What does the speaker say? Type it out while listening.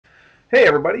Hey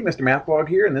everybody, Mrmathblog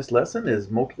here, and this lesson is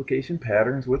multiplication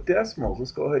patterns with decimals.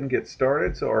 Let's go ahead and get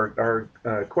started. So our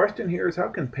question here is, how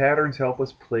can patterns help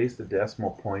us place the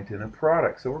decimal point in a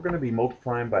product? So we're going to be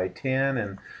multiplying by 10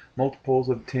 and multiples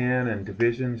of 10 and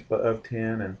divisions of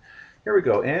 10. And here we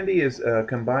go. Andy is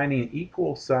combining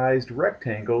equal sized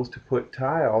rectangles to put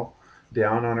tile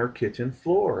down on her kitchen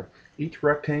floor. Each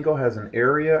rectangle has an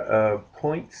area of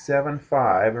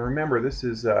 0.75, and remember this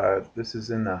is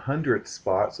in the hundredths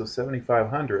spot, so 75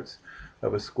 hundredths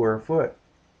of a square foot.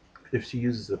 If she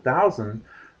uses 1,000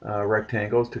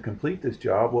 rectangles to complete this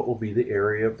job, what will be the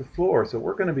area of the floor? So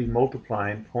we're going to be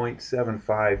multiplying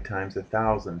 0.75 times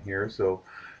 1,000 here. So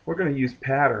we're going to use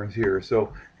patterns here.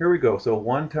 So here we go. So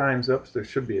 1 times, oops, there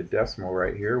should be a decimal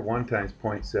right here. 1 times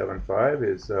 0.75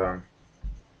 is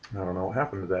I don't know what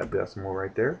happened to that decimal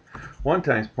right there. 1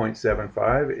 times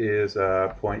 0.75 is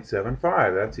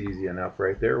 0.75. That's easy enough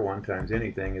right there. 1 times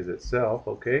anything is itself,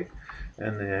 okay?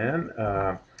 And then,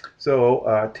 10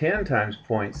 times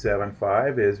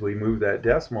 0.75 is we move that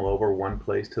decimal over one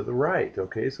place to the right,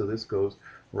 okay? So this goes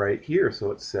right here,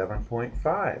 so it's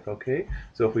 7.5, okay?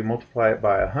 So if we multiply it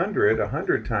by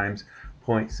 100 times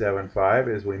 0.75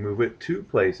 is we move it two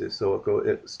places. So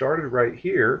it started right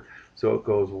here, so it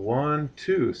goes 1,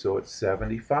 2, so it's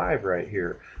 75 right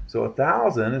here. So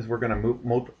 1,000 is we're going to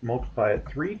multiply it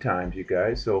 3 times, you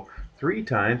guys. So 3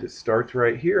 times, it starts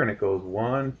right here and it goes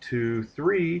 1, 2,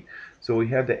 3. So we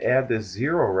had to add this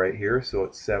 0 right here, so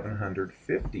it's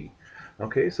 750.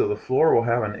 Okay, so the floor will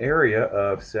have an area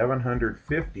of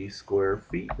 750 square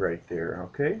feet right there.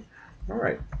 Okay, all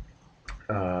right.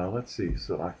 Let's see,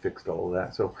 so I fixed all of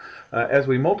that. So as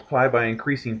we multiply by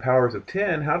increasing powers of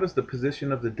 10, how does the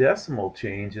position of the decimal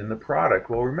change in the product?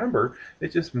 Well, remember,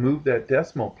 it just moved that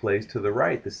decimal place to the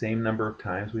right the same number of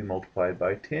times we multiplied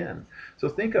by 10. So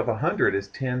think of 100 as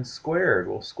 10 squared.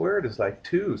 Well, squared is like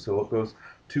 2, so it goes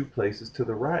two places to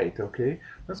the right. Okay,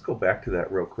 let's go back to that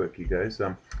real quick, you guys.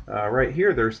 Right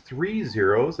here, there's 3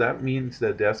 zeros. That means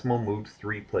the decimal moved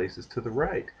 3 places to the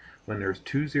right. When there's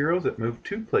 2 zeros, it moved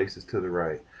 2 places to the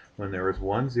right. When there was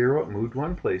 1 0, it moved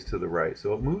 1 place to the right.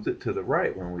 So it moves it to the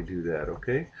right when we do that,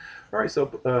 okay? All right, so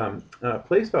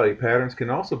place value patterns can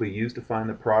also be used to find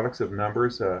the products of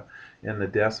numbers and the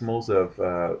decimals of,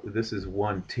 this is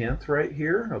 1/10 right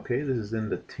here, okay? This is in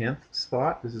the 10th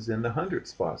spot. This is in the 100th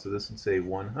spot. So this would say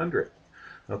 100th,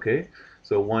 okay?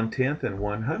 So 1/10 and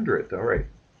 100th, all right.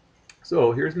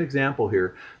 So here's an example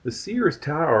here. The Sears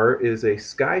Tower is a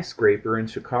skyscraper in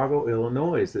Chicago,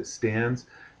 Illinois that stands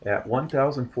at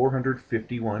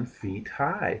 1,451 feet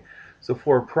high. So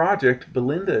for a project,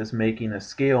 Belinda is making a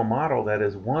scale model that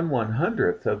is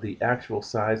 1/100th of the actual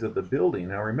size of the building.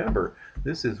 Now remember,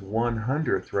 this is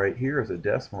 1/100th right here as a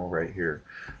decimal right here.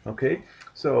 Okay,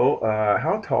 so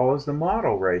how tall is the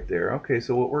model right there? Okay,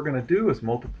 so what we're going to do is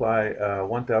multiply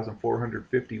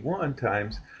 1,451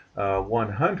 times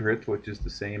 1/100th, which is the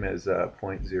same as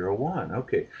 0.01.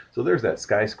 Okay, so there's that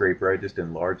skyscraper. I just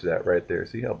enlarged that right there.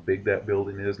 See how big that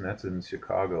building is? And that's in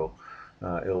Chicago,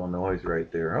 Illinois right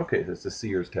there. Okay, that's the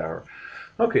Sears Tower.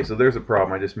 Okay, so there's a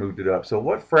problem. I just moved it up. So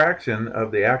what fraction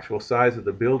of the actual size of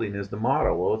the building is the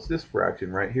model? Well, it's this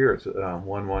fraction right here. It's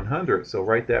 1/100th. So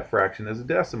write that fraction as a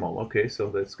decimal. Okay, so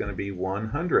that's going to be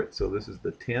 1/100th. So this is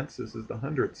the tenths. This is the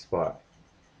hundredth spot.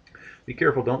 Be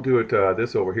careful, don't do it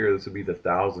this over here. This would be the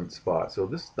thousandth spot. So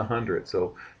this is the hundredth.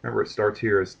 So remember, it starts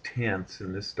here as tenths,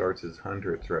 and this starts as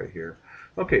hundredths right here.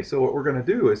 Okay, so what we're going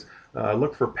to do is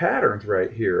look for patterns right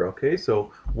here. Okay,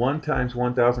 so 1 times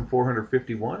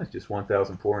 1,451 is just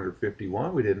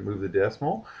 1,451. We didn't move the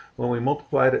decimal. When we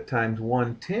multiplied it times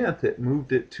 1/10, it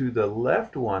moved it to the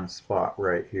left one spot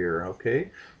right here. Okay,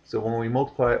 so when we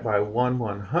multiply it by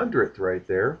 1/100th right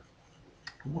there,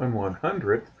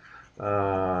 1/100th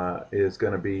is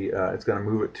going to be it's going to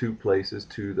move it two places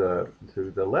to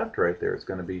the left right there. It's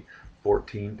going to be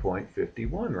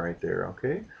 14.51 right there.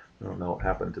 Okay, I don't know what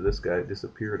happened to this guy. It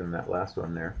disappeared in that last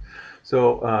one there.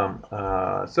 So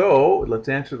let's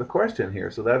answer the question here.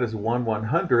 So that is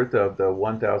 1/100th of the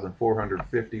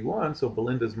 1,451. So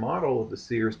Belinda's model of the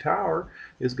Sears Tower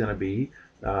is going to be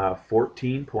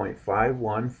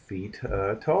 14.51 feet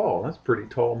tall. That's a pretty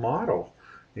tall model.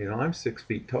 You know, I'm 6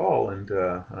 feet tall, and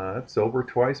that's over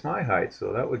twice my height.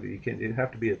 So that would you'd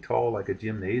have to be a tall like a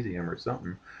gymnasium or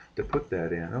something to put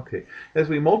that in. Okay, as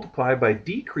we multiply by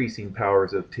decreasing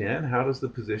powers of 10, how does the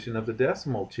position of the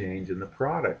decimal change in the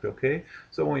product? Okay,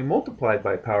 so when we multiplied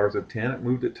by powers of 10, it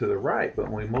moved it to the right. But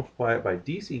when we multiply it by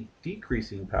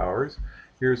decreasing powers,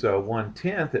 here's a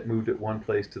 1/10 that moved it one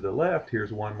place to the left.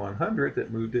 Here's 1/100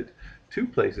 that moved it two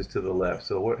places to the left.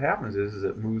 So what happens is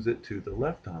it moves it to the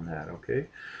left on that. Okay.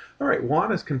 All right,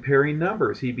 Juan is comparing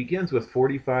numbers. He begins with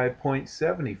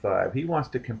 45.75. He wants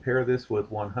to compare this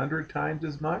with 100 times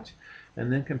as much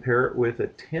and then compare it with a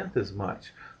tenth as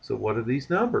much. So what are these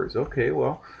numbers? Okay,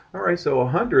 well, all right, so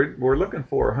 100, we're looking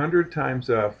for 100 times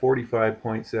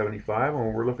 45.75,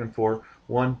 and we're looking for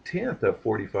 1/10 of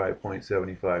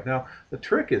 45.75. Now, the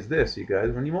trick is this, you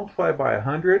guys. When you multiply by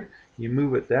 100, you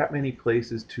move it that many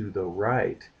places to the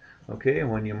right. Okay, and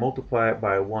when you multiply it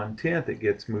by 1/10, it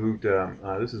gets moved,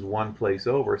 this is one place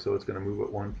over, so it's going to move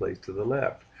it one place to the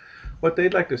left. What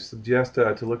they'd like to suggest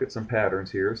to look at some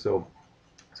patterns here. So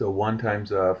 1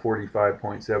 times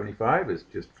 45.75 is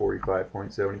just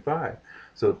 45.75.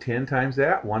 So 10 times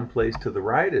that, one place to the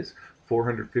right, is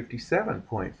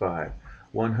 457.5.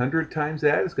 100 times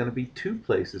that is going to be two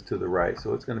places to the right,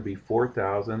 so it's going to be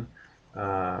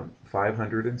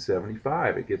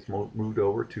 4,575. It gets moved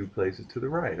over two places to the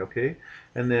right, okay?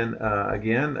 And then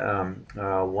again,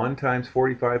 1 times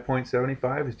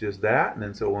 45.75 is just that, and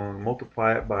then so when we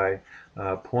multiply it by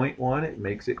 0.1, it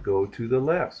makes it go to the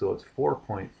left, so it's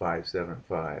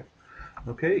 4.575.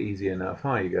 Okay, easy enough,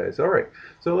 huh, you guys? All right,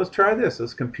 so let's try this.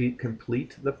 Let's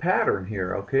complete the pattern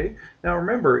here, okay? Now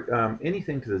remember,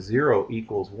 anything to the 0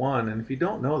 equals 1, and if you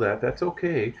don't know that, that's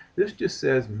okay. This just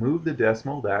says move the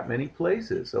decimal that many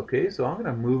places, okay? So I'm going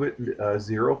to move it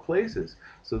 0 places.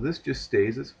 So this just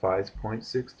stays as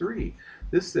 5.63.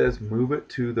 This says move it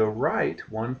to the right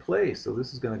one place, so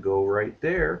this is going to go right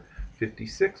there.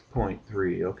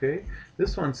 56.3, okay?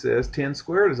 This one says 10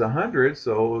 squared is 100,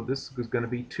 so this is going to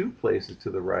be two places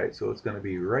to the right, so it's going to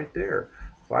be right there,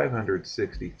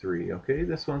 563, okay?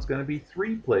 This one's going to be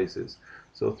three places,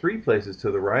 so three places to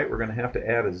the right. We're going to have to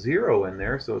add a 0 in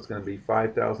there, so it's going to be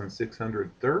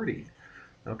 5,630.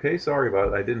 Okay, sorry about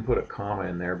it. I didn't put a comma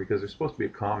in there because there's supposed to be a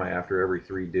comma after every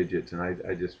three digits, and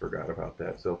I just forgot about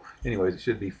that. So anyways, it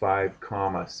should be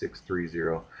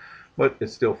 5,630. But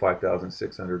it's still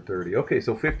 5,630. Okay,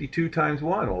 so 52 times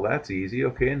 1. Well, that's easy.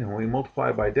 Okay, and then when we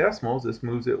multiply by decimals, this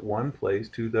moves it one place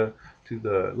to the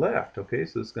left. Okay,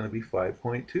 so it's going to be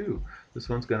 5.2. This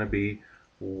one's going to be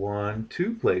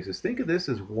 2 places. Think of this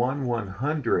as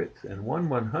 1/100th, and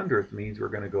 1/100th means we're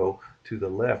going to go to the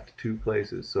left two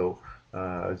places. So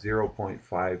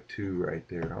 0.52 right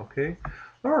there. Okay.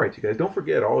 All right, you guys. Don't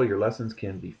forget, all your lessons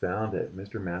can be found at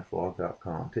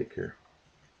mrmathblog.com. Take care.